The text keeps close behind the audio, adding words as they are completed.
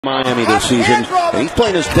Miami this season, and he's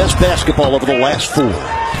playing his best basketball over the last four.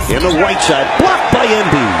 In the right side, blocked by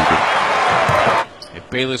Embiid. If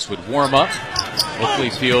Bayless would warm up, hopefully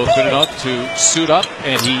feel good enough to suit up,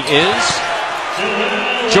 and he is.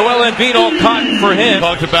 Joel Embiid all cotton for him.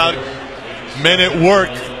 Talked about men at work.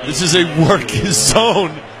 This is a work zone.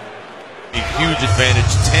 A huge advantage,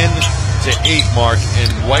 10 to 8 mark, and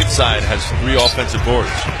Whiteside has 3 offensive boards.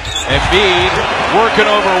 Embiid working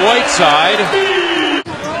over Whiteside.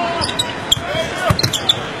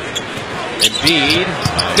 Embiid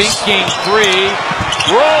thinking three,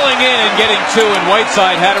 rolling in, getting two, and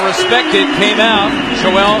Whiteside had to respect it, came out.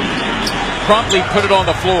 Joel promptly put it on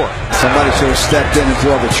the floor. Somebody should have stepped in and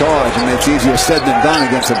brought the charge, and it's easier said than done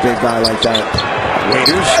against a big guy like that.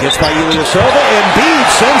 Waiters gets by Ilyasova. Embiid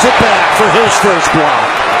sends it back for his first block.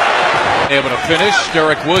 Able to finish,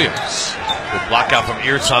 Derek Williams. Good block out from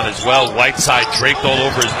Earson as well. Whiteside draped all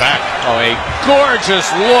over his back. Oh, a gorgeous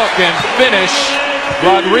look and finish.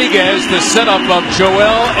 Rodriguez, the setup of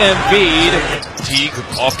Joel Embiid. Teague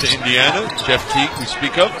off to Indiana. Jeff Teague, we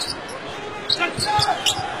speak of.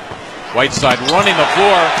 Whiteside running the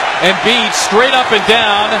floor. Embiid straight up and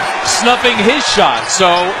down, snuffing his shot.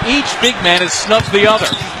 So each big man has snuffed the other.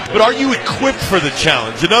 But are you equipped for the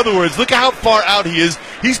challenge? In other words, look at how far out he is.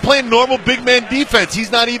 He's playing normal big man defense.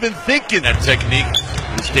 He's not even thinking that technique.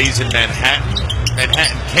 He stays in Manhattan,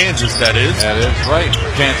 Kansas, that is. That is right.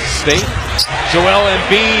 Kansas State. Joel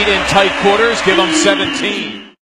Embiid in tight quarters, give him 17.